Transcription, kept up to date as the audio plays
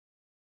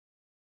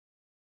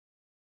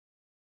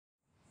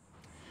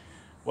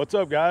What's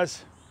up,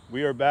 guys?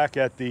 We are back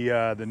at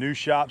the new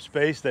shop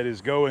space that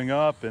is going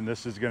up, and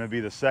this is going to be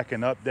the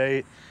second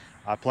update.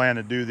 I plan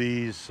to do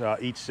these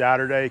each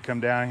Saturday, come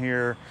down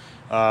here,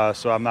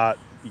 so I'm not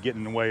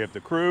getting in the way of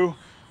the crew,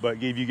 but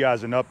give you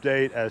guys an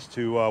update as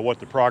to what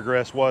the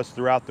progress was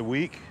throughout the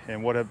week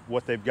and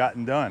what they've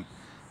gotten done.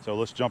 So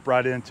let's jump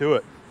right into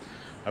it.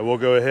 I will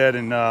go ahead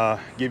and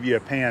give you a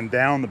pan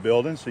down the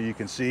building so you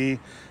can see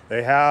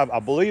they have, I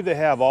believe they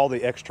have all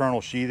the external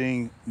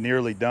sheathing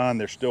nearly done.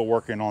 They're still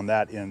working on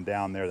that end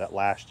down there, that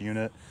last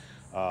unit.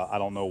 I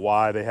don't know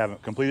why they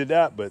haven't completed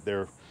that, but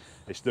they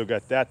still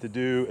got that to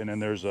do. And then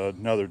there's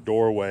another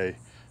doorway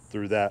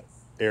through that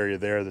area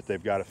there that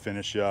they've got to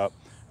finish up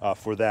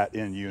for that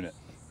end unit,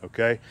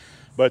 okay?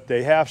 But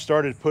they have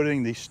started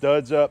putting the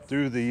studs up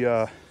through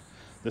the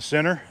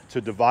center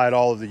to divide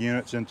all of the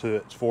units into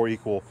its 4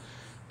 equal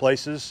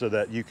places so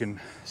that you can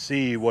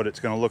see what it's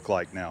going to look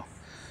like now.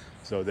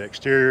 So the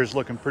exterior is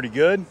looking pretty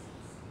good.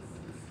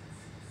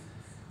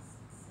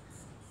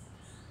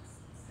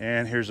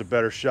 And here's a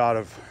better shot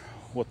of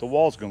what the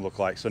wall's going to look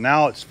like. So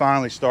now it's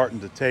finally starting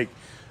to take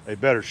a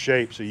better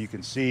shape so you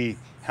can see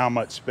how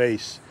much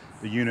space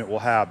the unit will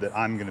have that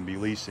I'm going to be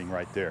leasing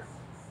right there.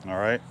 All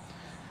right.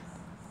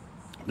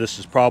 This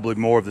is probably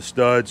more of the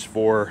studs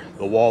for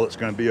the wall that's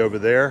going to be over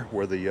there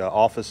where the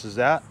office is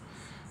at.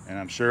 And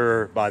I'm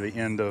sure by the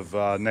end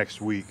of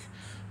next week,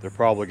 they're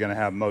probably going to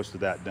have most of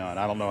that done.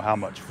 I don't know how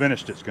much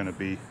finished it's going to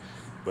be,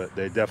 but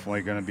they're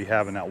definitely going to be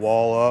having that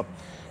wall up.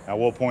 I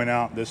will point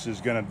out this is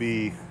going to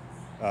be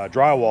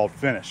drywall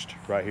finished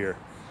right here.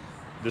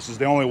 This is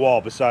the only wall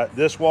beside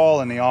this wall,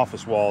 and the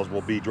office walls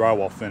will be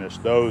drywall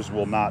finished. Those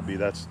will not be.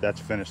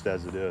 That's finished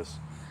as it is.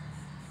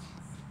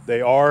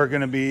 They are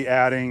going to be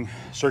adding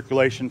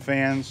circulation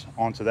fans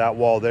onto that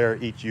wall there.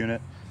 Each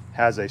unit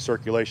has a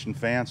circulation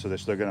fan, so they're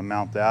still going to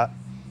mount that.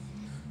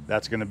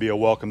 That's going to be a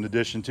welcomed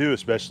addition too,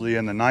 especially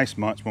in the nice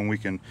months when we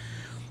can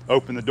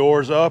open the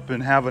doors up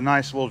and have a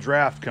nice little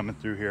draft coming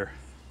through here.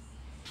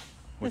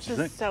 This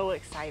is so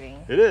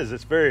exciting. It is.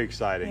 It's very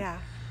exciting. Yeah.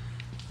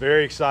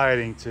 Very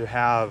exciting to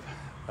have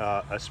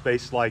a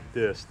space like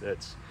this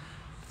that's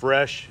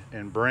fresh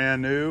and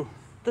brand new.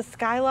 The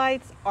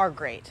skylights are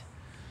great.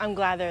 I'm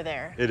glad they're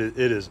there. It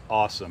is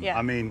awesome. Yeah.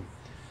 I mean,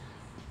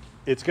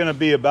 it's going to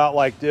be about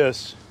like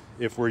this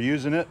if we're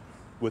using it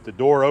with the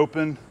door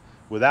open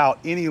without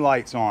any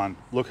lights on.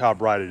 Look how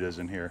bright it is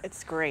in here.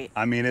 It's great.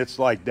 I mean, it's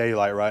like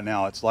daylight right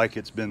now. It's like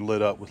it's been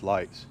lit up with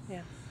lights. Yeah.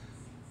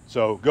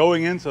 So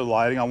going into the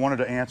lighting, I wanted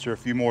to answer a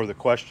few more of the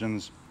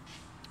questions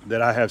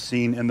that I have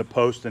seen in the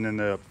post and in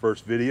the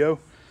first video.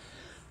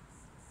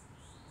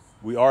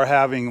 We are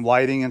having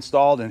lighting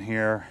installed in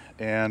here,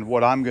 and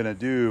what I'm going to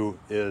do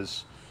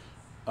is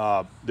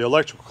the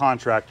electrical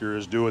contractor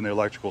is doing the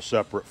electrical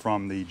separate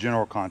from the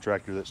general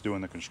contractor that's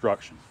doing the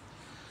construction.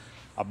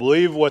 I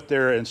believe what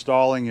they're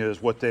installing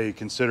is what they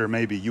consider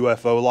maybe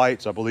UFO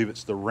lights. I believe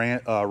it's the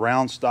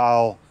round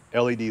style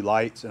LED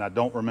lights, and I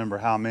don't remember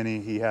how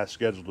many he has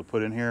scheduled to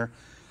put in here,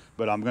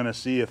 but I'm going to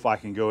see if I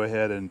can go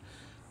ahead and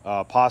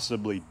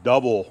possibly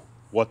double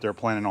what they're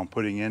planning on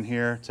putting in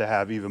here to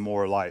have even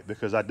more light,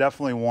 because I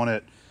definitely want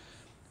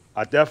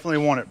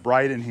it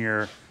bright in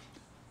here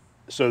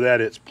so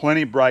that it's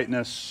plenty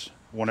brightness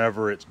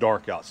whenever it's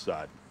dark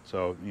outside.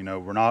 So, you know,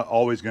 we're not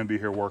always going to be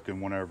here working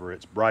whenever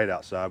it's bright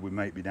outside. We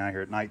might be down here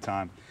at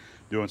nighttime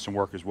doing some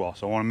work as well.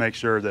 So I want to make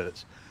sure that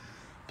it's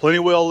plenty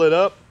well lit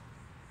up,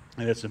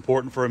 and it's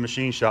important for a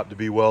machine shop to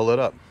be well lit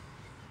up.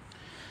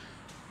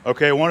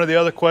 Okay, one of the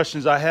other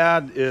questions I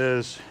had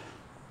is,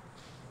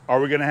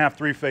 are we going to have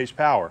 3-phase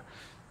power?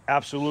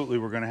 Absolutely,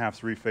 we're going to have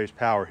 3-phase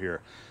power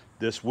here.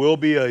 This will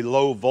be a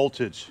low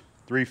voltage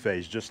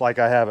 3-phase, just like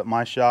I have at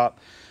my shop.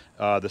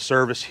 The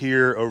service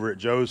here over at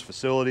Joe's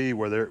facility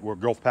where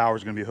Gulf Power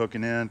is going to be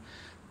hooking in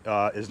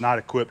is not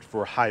equipped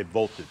for high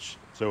voltage.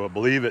 So I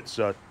believe it's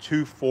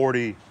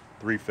 240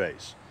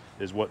 3-phase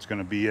is what's going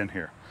to be in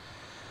here.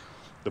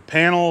 The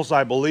panels,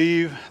 I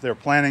believe they're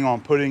planning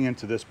on putting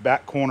into this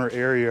back corner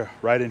area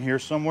right in here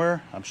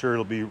somewhere. I'm sure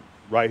it'll be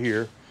right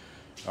here.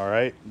 All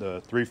right,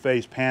 the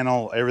 3-phase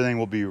panel, everything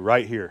will be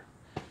right here.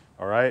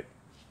 All right.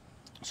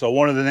 So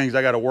one of the things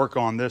I got to work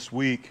on this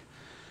week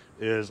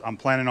is I'm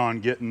planning on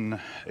getting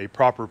a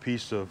proper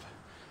piece of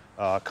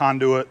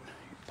conduit,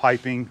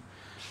 piping,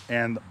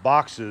 and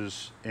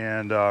boxes.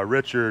 And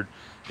Richard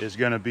is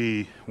going to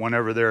be,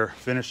 whenever they're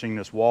finishing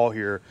this wall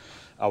here,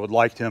 I would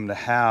like him to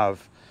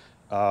have,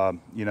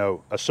 you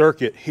know, a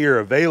circuit here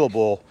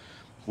available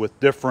with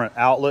different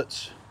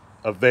outlets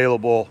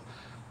available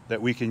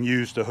that we can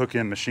use to hook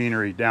in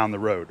machinery down the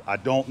road. I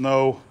don't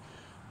know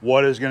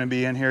what is going to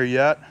be in here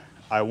yet.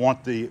 I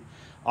want the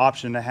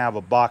option to have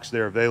a box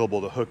there available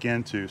to hook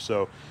into,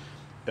 so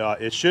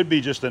it should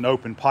be just an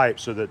open pipe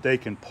so that they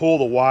can pull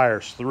the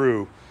wires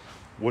through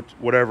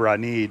whatever I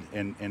need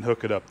and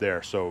hook it up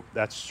there. So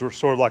that's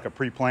sort of like a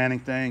pre-planning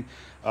thing.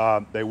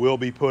 They will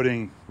be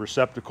putting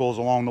receptacles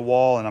along the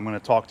wall, and I'm going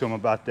to talk to them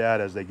about that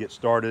as they get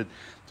started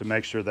to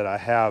make sure that I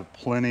have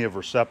plenty of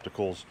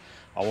receptacles.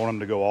 I want them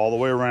to go all the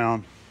way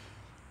around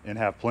and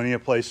have plenty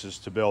of places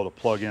to be able to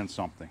plug in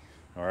something.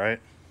 All right.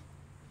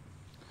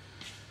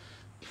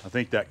 I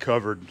think that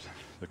covered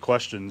the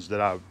questions that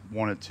I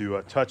wanted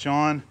to touch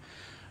on.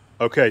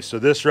 Okay, so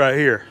this right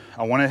here,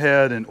 I went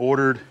ahead and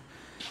ordered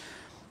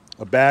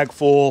a bag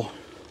full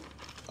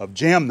of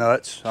jam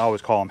nuts. I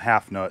always call them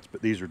half nuts,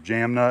 but these are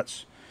jam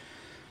nuts,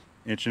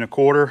 1.25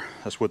 inches.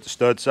 That's what the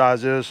stud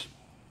size is.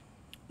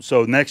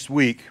 So next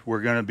week,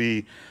 we're gonna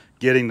be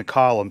getting the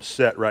column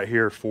set right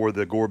here for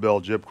the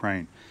Gorbel jib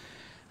crane.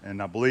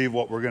 And I believe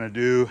what we're gonna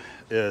do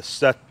is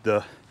set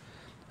the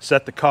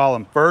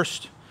column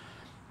first,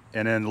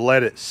 and then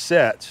let it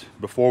set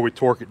before we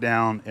torque it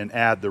down and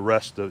add the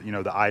rest of,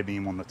 the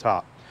I-beam on the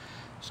top.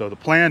 So the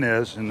plan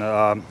is,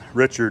 and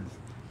Richard,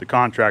 the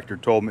contractor,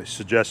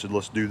 suggested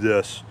let's do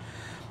this.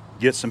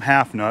 Get some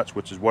half nuts,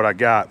 which is what I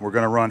got. We're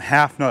gonna run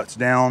half nuts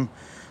down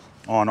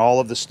on all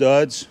of the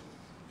studs,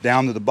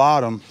 down to the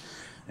bottom,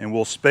 and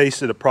we'll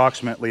space it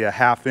approximately a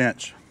 1/2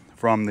 inch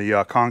from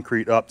the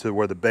concrete up to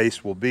where the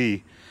base will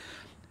be,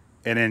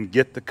 and then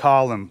get the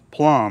column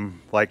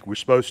plumb like we're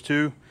supposed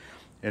to.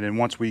 And then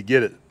once we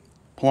get it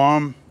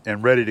plumb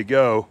and ready to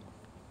go,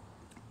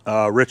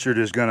 Richard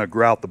is going to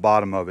grout the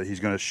bottom of it. He's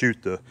going to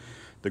shoot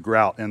the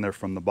grout in there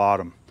from the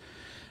bottom.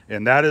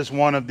 And that is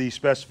one of the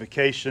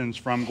specifications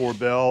from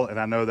Gorbel, and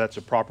I know that's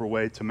a proper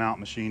way to mount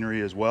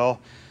machinery as well.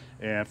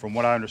 And from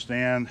what I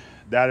understand,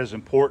 that is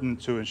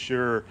important to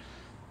ensure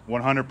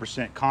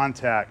 100%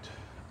 contact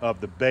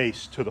of the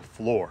base to the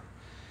floor.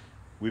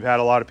 We've had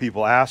a lot of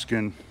people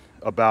asking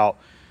about,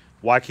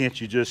 why can't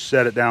you just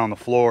set it down on the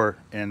floor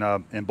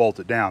and bolt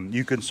it down?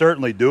 You can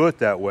certainly do it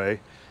that way,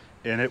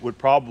 and it would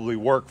probably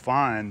work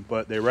fine,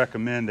 but they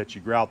recommend that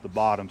you grout the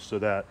bottom so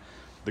that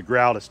the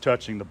grout is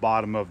touching the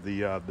bottom of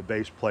the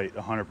base plate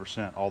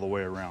 100% all the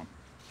way around.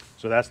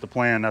 So that's the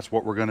plan. That's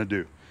what we're going to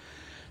do.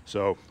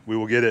 So we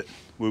will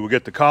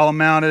get the column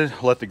mounted,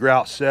 let the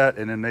grout set,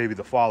 and then maybe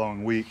the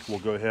following week we'll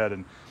go ahead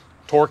and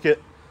torque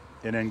it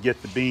and then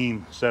get the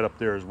beam set up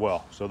there as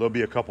well. So there'll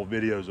be a couple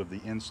videos of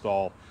the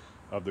install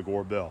of the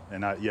Gorbel.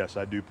 And yes,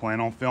 I do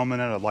plan on filming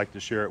it. I'd like to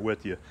share it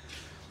with you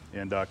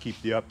and keep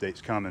the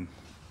updates coming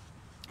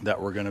that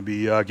we're going to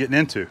be getting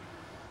into.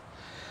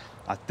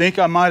 I think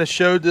I might have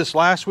showed this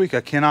last week.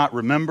 I cannot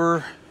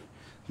remember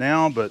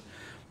now, but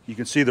you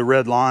can see the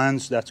red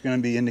lines. That's going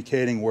to be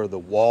indicating where the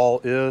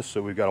wall is.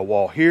 So we've got a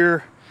wall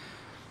here,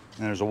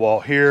 and there's a wall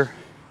here.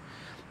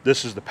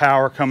 This is the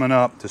power coming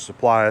up to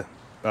supply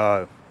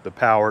the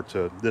power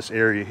to this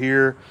area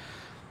here.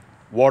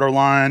 Water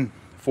line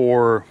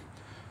for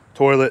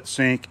toilet,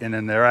 sink, and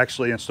then they're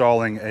actually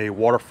installing a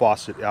water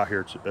faucet out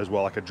here as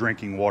well, like a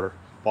drinking water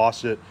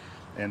faucet,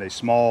 and a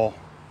small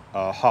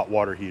hot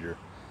water heater.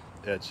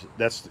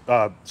 That's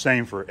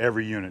same for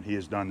every unit. He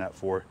has done that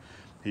for.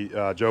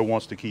 Joe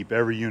wants to keep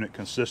every unit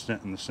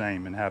consistent and the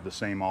same and have the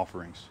same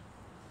offerings.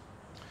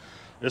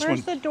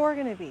 Where's the door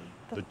going to be?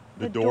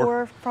 The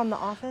door from the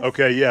office?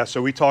 Okay, yeah,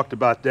 so we talked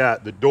about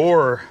that. The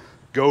door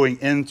going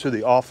into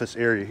the office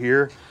area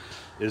here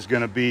is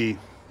going to be,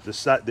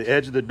 the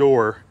edge of the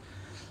door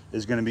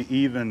is going to be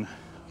even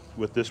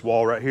with this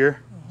wall right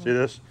here. See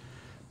this?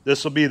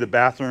 This will be the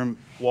bathroom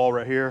wall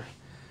right here.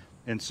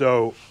 And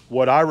so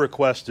what I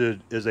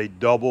requested is a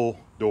double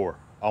door.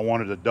 I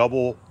wanted a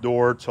double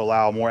door to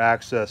allow more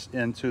access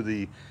into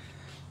the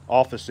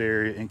office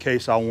area in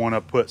case I want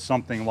to put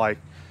something like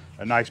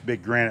a nice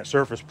big granite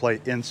surface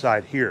plate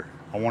inside here.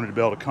 I wanted to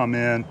be able to come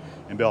in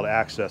and be able to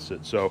access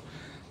it. So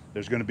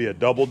there's going to be a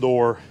double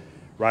door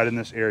right in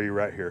this area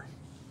right here.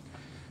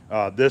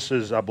 This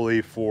is, I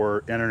believe,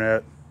 for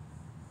internet.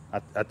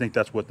 I think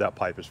that's what that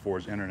pipe is for,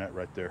 is internet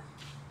right there.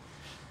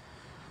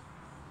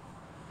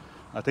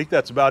 I think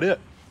that's about it.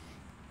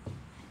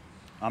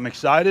 I'm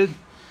excited.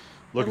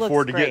 Looking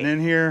forward to getting in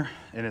here,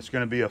 and it's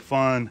going to be a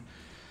fun,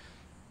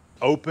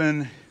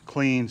 open,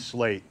 clean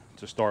slate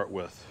to start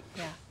with.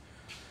 Yeah.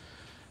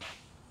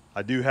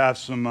 I do have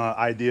some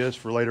ideas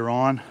for later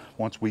on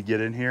once we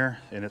get in here,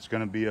 and it's going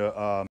to be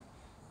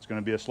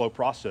a slow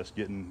process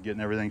getting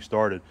everything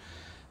started.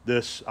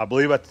 This, I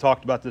believe I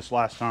talked about this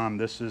last time.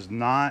 This is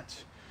not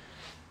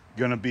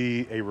going to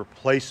be a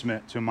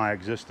replacement to my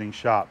existing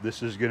shop.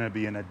 This is going to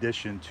be an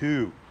addition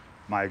to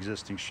my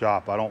existing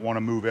shop. I don't want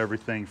to move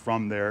everything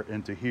from there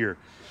into here.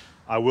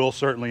 I will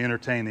certainly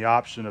entertain the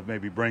option of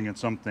maybe bringing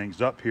some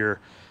things up here.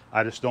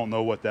 I just don't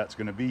know what that's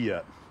going to be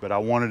yet. But I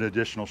wanted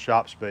additional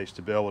shop space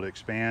to be able to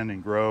expand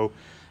and grow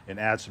and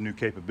add some new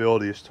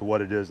capabilities to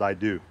what it is I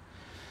do.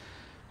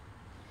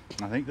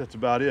 I think that's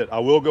about it. I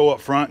will go up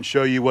front and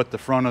show you what the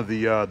front of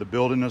the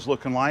building is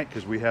looking like,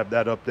 because we have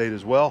that update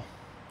as well.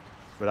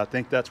 But I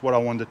think that's what I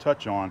wanted to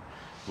touch on,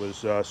 was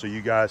so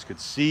you guys could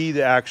see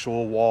the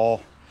actual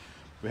wall.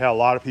 We had a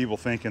lot of people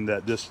thinking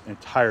that this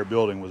entire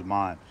building was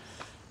mine.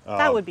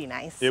 That would be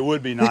nice. It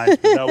would be nice,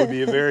 but that would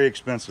be very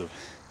expensive.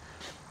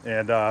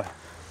 And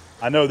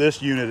I know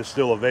this unit is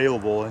still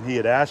available, and he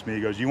had asked me,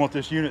 he goes, you want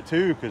this unit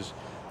too? Because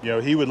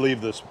he would leave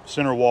this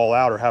center wall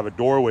out or have a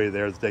doorway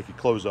there that they could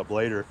close up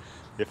later.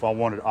 if I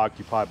wanted to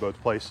occupy both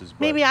places.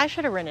 But, Maybe I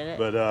should have rented it.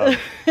 But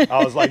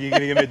I was like, you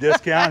gonna give me a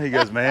discount? He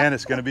goes, man,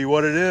 it's gonna be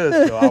what it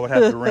is. So I would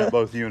have to rent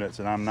both units,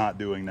 and I'm not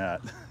doing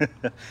that.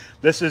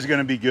 This is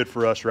gonna be good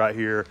for us right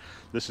here.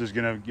 This is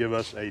gonna give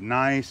us a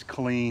nice,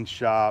 clean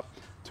shop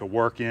to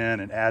work in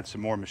and add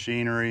some more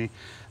machinery.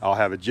 I'll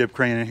have a jib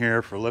crane in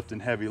here for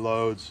lifting heavy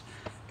loads,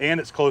 and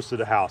it's close to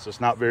the house.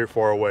 It's not very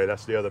far away.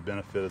 That's the other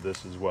benefit of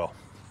this as well.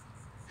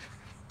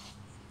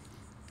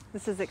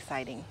 This is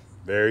exciting.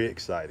 Very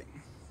exciting.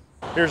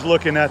 Here's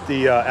looking at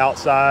the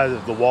outside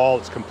of the wall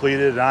that's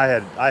completed, and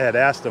I had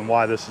asked them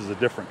why this is a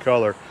different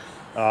color.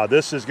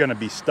 This is going to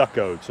be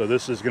stuccoed, so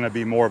this is going to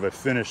be more of a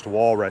finished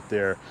wall right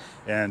there,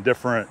 and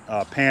different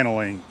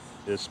paneling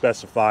is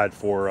specified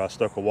for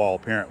stucco wall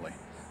apparently.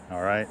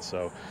 All right,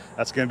 so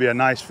that's going to be a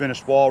nice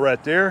finished wall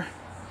right there.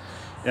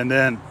 And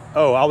then,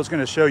 oh, I was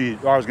going to show you,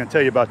 or I was going to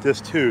tell you about this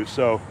too.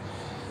 So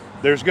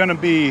there's going to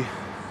be,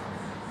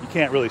 you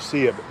can't really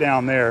see it, but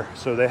down there,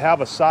 so they have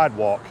a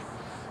sidewalk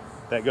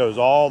that goes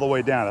all the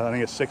way down. I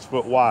think it's 6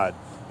 foot wide,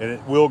 and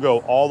it will go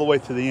all the way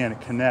to the end. It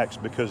connects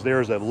because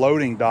there's a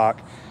loading dock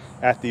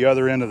at the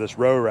other end of this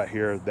row right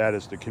here. That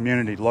is the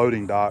community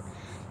loading dock.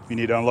 If you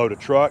need to unload a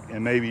truck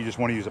and maybe you just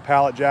want to use a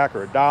pallet jack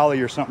or a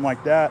dolly or something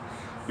like that,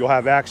 you'll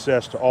have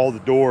access to all the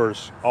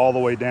doors all the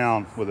way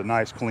down with a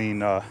nice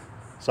clean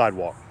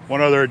sidewalk.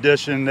 One other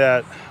addition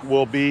that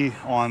will be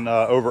on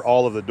over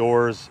all of the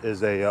doors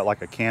is a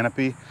like a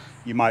canopy.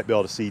 You might be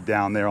able to see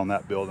down there on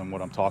that building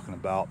what I'm talking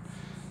about.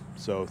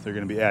 So they're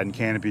going to be adding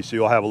canopy, so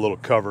you'll have a little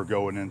cover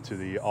going into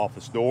the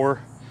office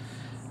door.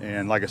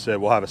 And like I said,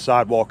 we'll have a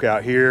sidewalk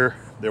out here.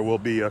 There will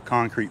be a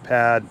concrete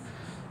pad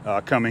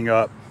coming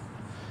up,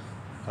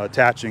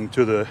 attaching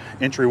to the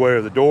entryway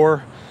of the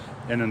door.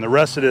 And then the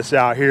rest of this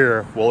out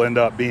here will end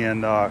up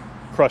being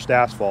crushed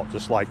asphalt,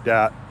 just like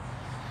that.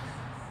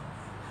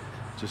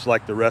 Just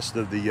like the rest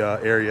of the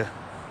area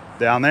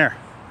down there.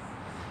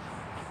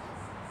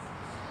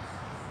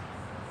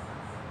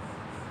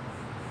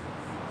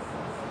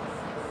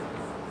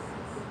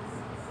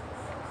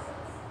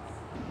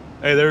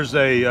 Hey, there's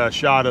a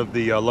shot of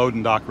the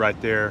loading dock right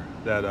there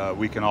that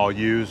we can all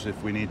use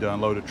if we need to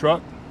unload a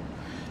truck.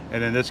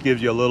 And then this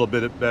gives you a little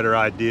bit better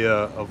idea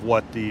of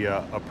what the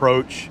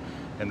approach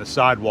and the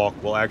sidewalk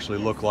will actually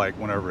look like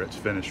whenever it's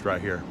finished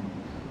right here.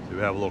 So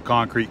we have a little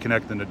concrete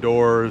connecting the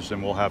doors,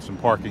 and we'll have some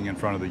parking in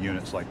front of the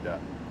units like that.